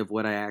reminds me of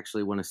what I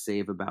actually want to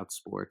save about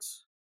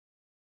sports.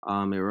 It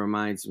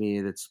reminds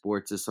me that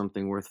sports is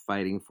something worth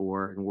fighting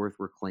for and worth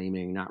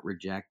reclaiming, not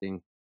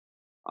rejecting.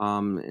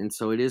 And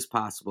so it is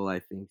possible, I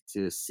think,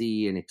 to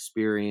see and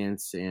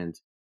experience and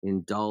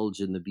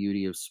indulge in the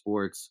beauty of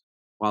sports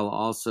while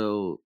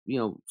also,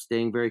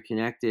 staying very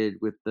connected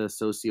with the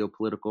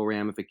socio-political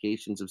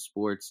ramifications of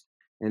sports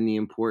and the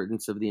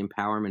importance of the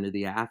empowerment of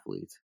the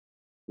athlete.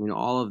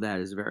 All of that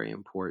is very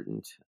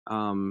important.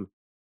 And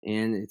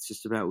it's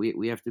just about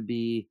we have to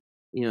be,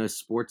 as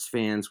sports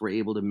fans, we're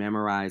able to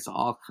memorize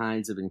all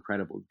kinds of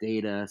incredible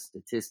data,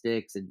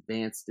 statistics,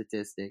 advanced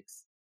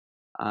statistics.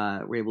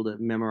 We're able to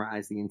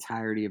memorize the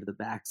entirety of the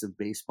backs of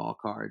baseball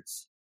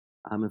cards.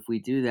 If we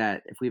do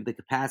that, if we have the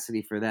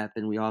capacity for that,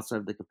 then we also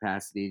have the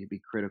capacity to be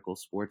critical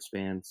sports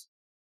fans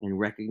and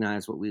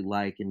recognize what we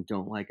like and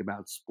don't like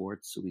about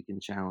sports so we can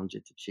challenge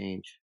it to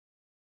change.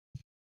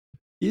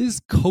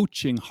 Is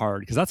coaching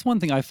hard? Because that's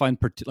one thing I find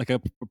like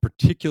a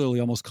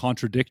particularly almost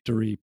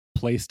contradictory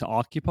place to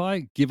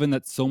occupy, given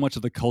that so much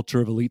of the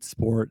culture of elite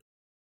sport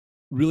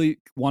really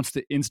wants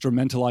to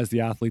instrumentalize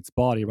the athlete's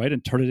body, right?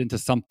 And turn it into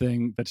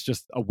something that's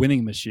just a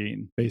winning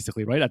machine,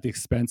 basically, right? At the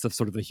expense of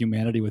sort of the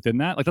humanity within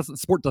that. Like,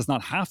 sport does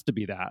not have to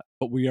be that,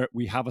 but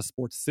we have a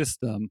sports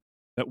system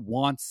that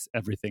wants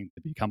everything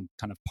to become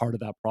kind of part of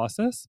that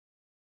process.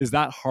 Is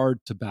that hard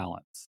to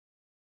balance?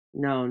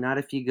 No, not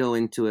if you go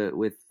into it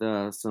with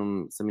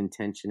some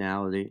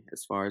intentionality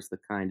as far as the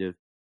kind of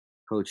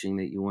coaching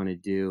that you want to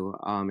do.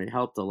 It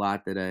helped a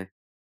lot that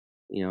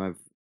I've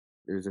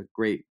there's a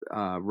great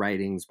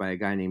writings by a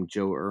guy named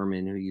Joe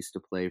Ehrman who used to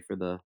play for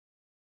the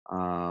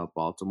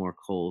Baltimore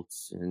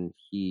Colts, and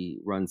he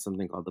runs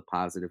something called the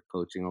Positive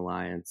Coaching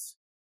Alliance.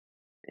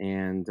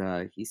 And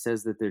he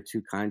says that there are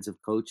two kinds of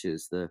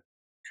coaches: the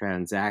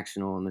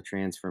transactional and the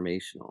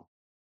transformational.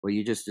 what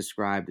you just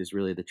described is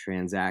really the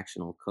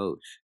transactional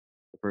coach,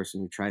 the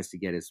person who tries to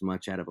get as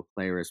much out of a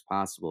player as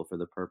possible for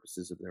the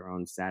purposes of their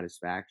own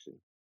satisfaction,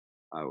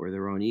 or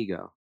their own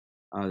ego.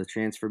 The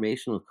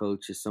transformational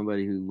coach is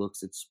somebody who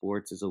looks at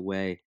sports as a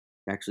way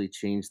to actually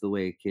change the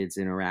way kids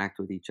interact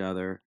with each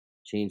other,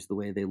 change the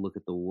way they look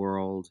at the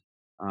world.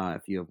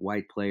 If you have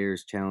white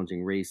players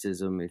challenging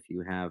racism, if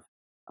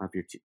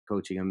you're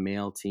coaching a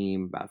male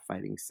team about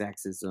fighting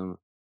sexism,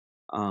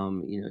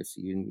 so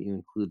you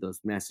include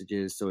those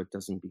messages so it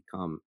doesn't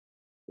become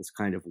this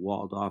kind of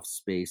walled off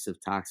space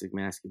of toxic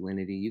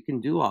masculinity. You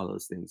can do all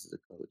those things as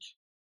a coach.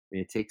 I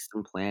mean, it takes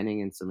some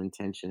planning and some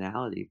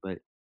intentionality, but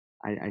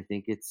I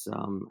think it's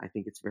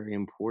very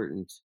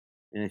important,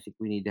 and I think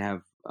we need to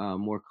have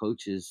more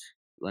coaches,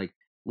 like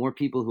more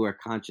people who are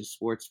conscious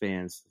sports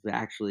fans to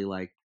actually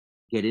like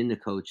get into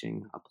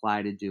coaching,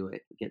 apply to do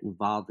it, get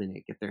involved in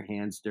it, get their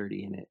hands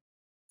dirty in it,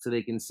 so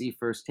they can see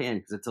firsthand.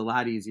 Because it's a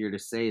lot easier to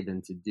say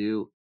than to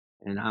do,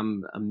 and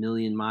I'm a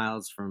million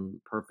miles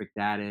from perfect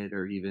at it,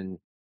 or even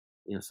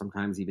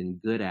sometimes even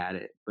good at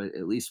it, but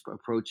at least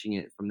approaching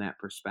it from that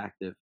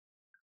perspective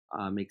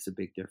makes a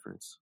big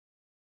difference.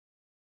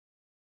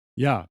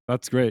 Yeah,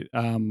 that's great.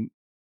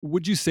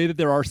 Would you say that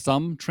there are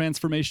some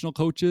transformational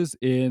coaches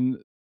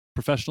in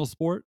professional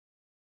sport,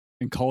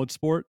 in college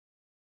sport?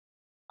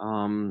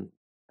 Um,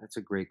 that's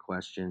a great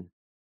question.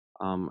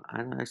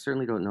 I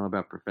certainly don't know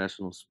about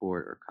professional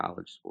sport or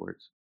college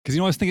sports. Because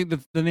I was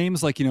thinking the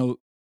names like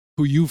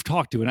who you've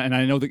talked to, and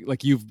I know that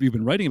like you've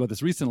been writing about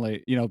this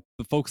recently.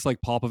 The folks like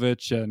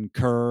Popovich and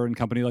Kerr and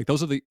company, like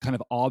those are the kind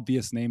of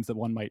obvious names that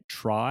one might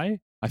try.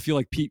 I feel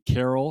like Pete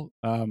Carroll,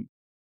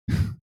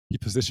 he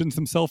positions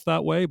himself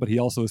that way, but he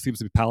also seems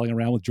to be palling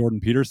around with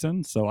Jordan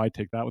Peterson. So I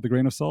take that with a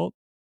grain of salt.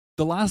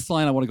 The last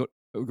line I want to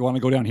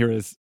go down here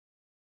is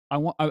I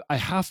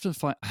have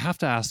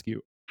to ask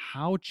you,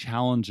 how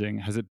challenging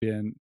has it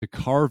been to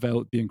carve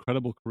out the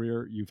incredible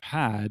career you've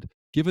had,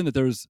 given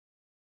that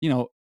you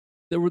know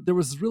there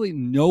was really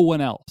no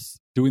one else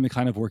doing the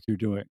kind of work you're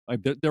doing.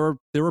 Like there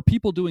are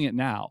people doing it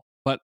now,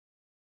 but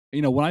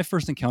when I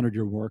first encountered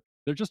your work,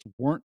 there just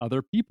weren't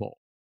other people.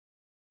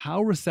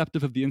 How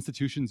receptive have the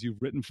institutions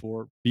you've written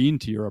for been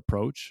to your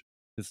approach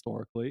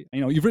historically?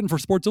 You've written for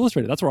Sports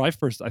Illustrated. I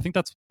think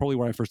that's probably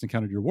where I first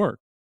encountered your work.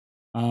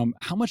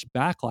 How much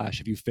backlash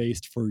have you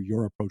faced for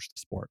your approach to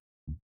sport?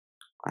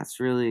 That's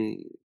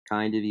really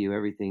kind of you.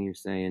 Everything you're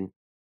saying,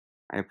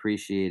 I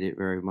appreciate it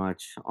very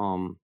much.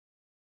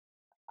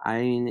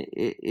 I mean,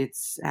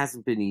 it's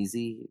hasn't been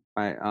easy,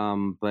 but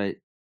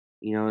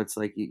it's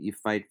like you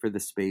fight for the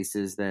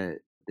spaces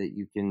that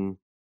you can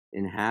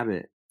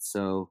inhabit.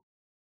 So,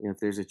 if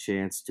there's a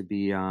chance to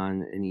be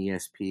on an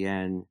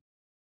ESPN,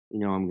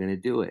 I'm going to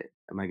do it.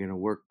 Am I going to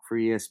work for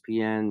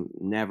ESPN?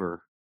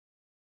 Never.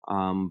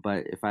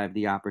 But if I have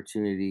the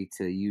opportunity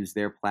to use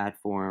their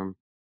platform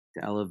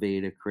to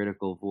elevate a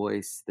critical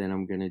voice, then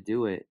I'm going to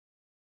do it.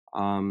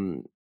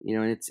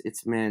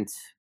 It's meant,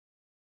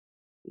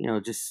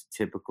 just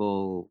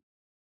typical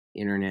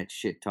internet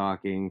shit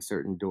talking,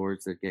 certain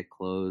doors that get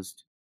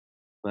closed.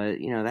 But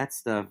that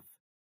stuff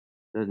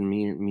doesn't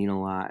mean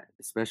a lot.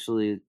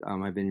 Especially,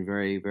 I've been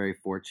very very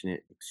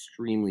fortunate,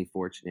 extremely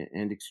fortunate,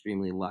 and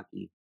extremely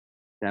lucky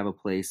to have a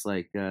place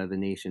like the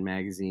Nation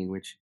magazine,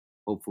 which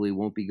hopefully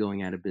won't be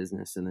going out of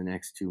business in the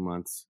next 2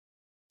 months.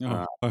 Oh,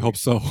 Uh, I hope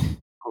so.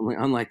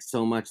 unlike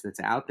so much that's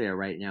out there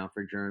right now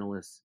for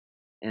journalists.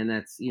 And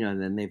that's,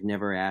 then they've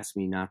never asked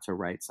me not to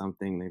write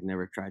something. They've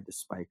never tried to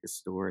spike a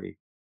story.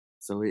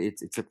 So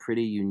it's a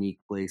pretty unique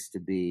place to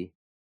be.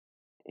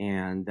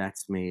 And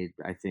that's made,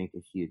 I think, a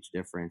huge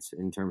difference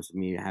in terms of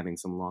me having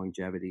some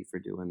longevity for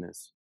doing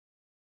this.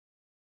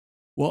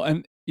 Well,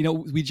 and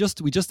we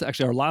just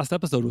actually our last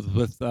episode was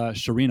with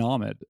Shireen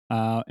Ahmed,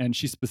 and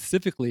she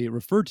specifically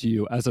referred to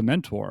you as a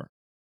mentor.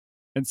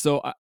 And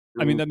so, I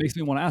mean, True. that makes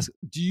me want to ask: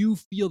 do you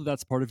feel that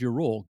that's part of your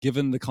role,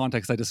 given the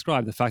context I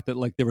described, the fact that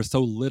like there was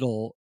so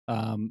little,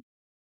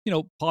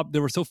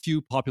 there were so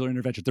few popular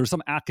interventions. There were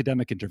some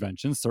academic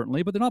interventions,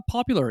 certainly, but they're not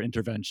popular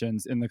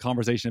interventions in the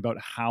conversation about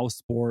how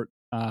sport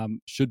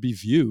should be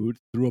viewed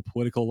through a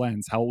political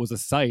lens, how it was a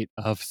site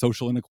of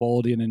social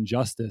inequality and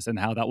injustice, and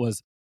how that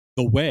was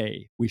the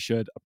way we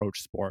should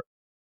approach sport.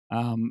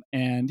 And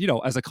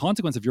as a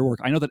consequence of your work,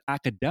 I know that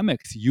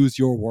academics use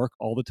your work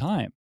all the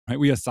time. Right?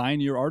 We assign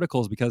your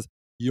articles because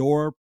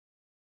your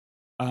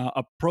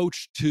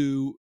approach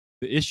to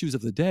the issues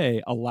of the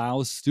day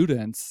allows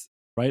students,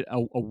 right,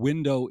 a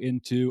window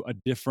into a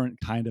different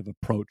kind of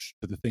approach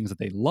to the things that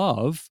they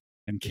love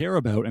and care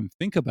about and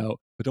think about,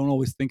 but don't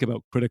always think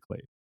about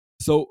critically.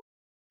 So,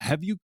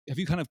 have you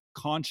kind of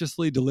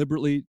consciously,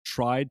 deliberately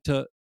tried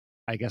to,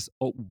 I guess,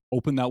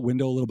 open that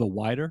window a little bit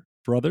wider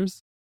for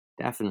others?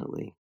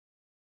 Definitely.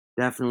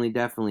 Definitely.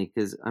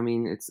 Because, I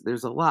mean,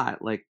 there's a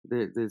lot. Like,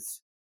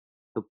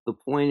 the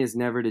point is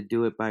never to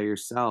do it by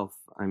yourself.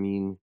 I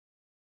mean,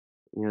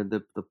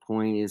 the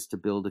point is to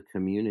build a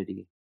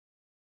community.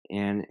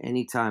 And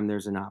anytime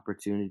there's an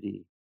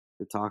opportunity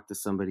to talk to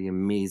somebody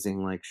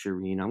amazing like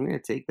Shireen, I'm going to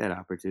take that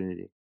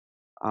opportunity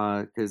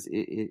because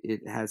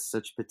it has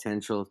such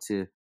potential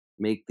to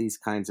make these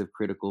kinds of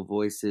critical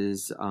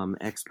voices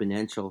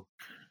exponential.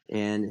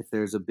 And if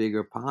there's a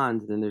bigger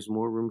pond, then there's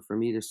more room for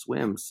me to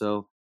swim.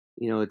 So,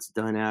 it's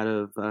done out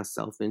of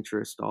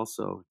self-interest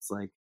also. It's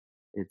like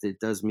it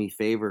does me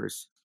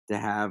favors to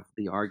have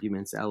the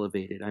arguments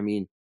elevated. I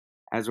mean,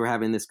 as we're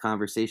having this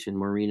conversation,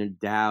 Marina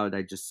Dowd,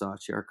 I just saw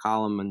her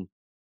column in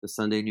the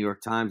Sunday New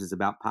York Times is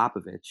about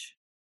Popovich.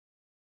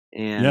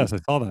 And yes, I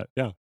saw that.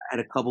 Yeah. I had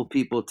a couple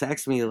people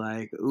text me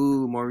like,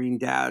 "Ooh, Maureen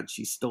Dowd,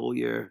 she stole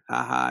your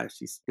haha."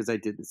 Because I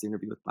did this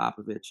interview with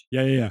Popovich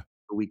Yeah.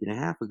 a week and a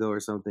half ago or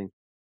something.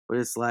 But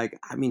it's like,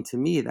 I mean, to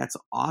me, that's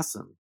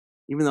awesome.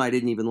 Even though I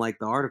didn't even like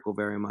the article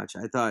very much,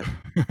 I thought,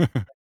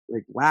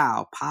 like,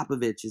 wow,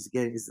 Popovich is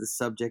the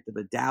subject of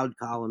a Dowd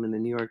column in the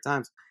New York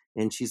Times,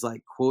 and she's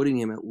like quoting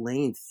him at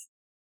length,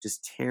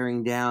 just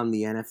tearing down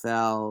the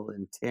NFL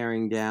and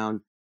tearing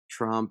down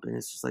Trump, and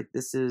it's just like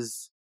this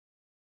is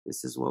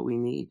what we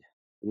need.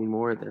 We need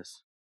more of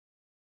this.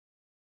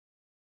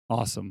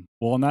 Awesome.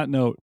 Well, on that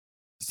note,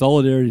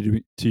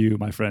 solidarity to you,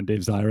 my friend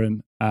Dave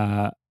Zirin,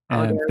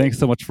 and thanks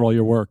so much for all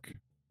your work.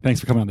 Thanks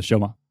for coming on the show,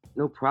 Ma.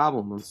 No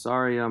problem. I'm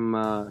sorry I'm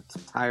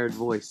tired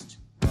voiced.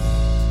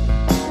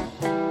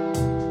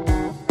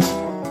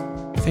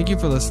 Thank you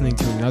for listening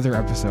to another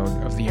episode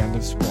of the End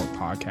of Sport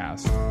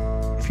podcast.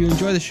 If you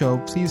enjoy the show,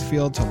 please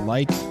feel to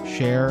like,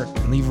 share,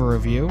 and leave a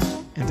review.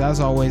 And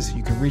as always,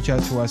 you can reach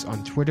out to us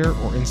on Twitter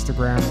or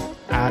Instagram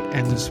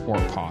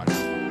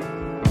 @EndofSportPod.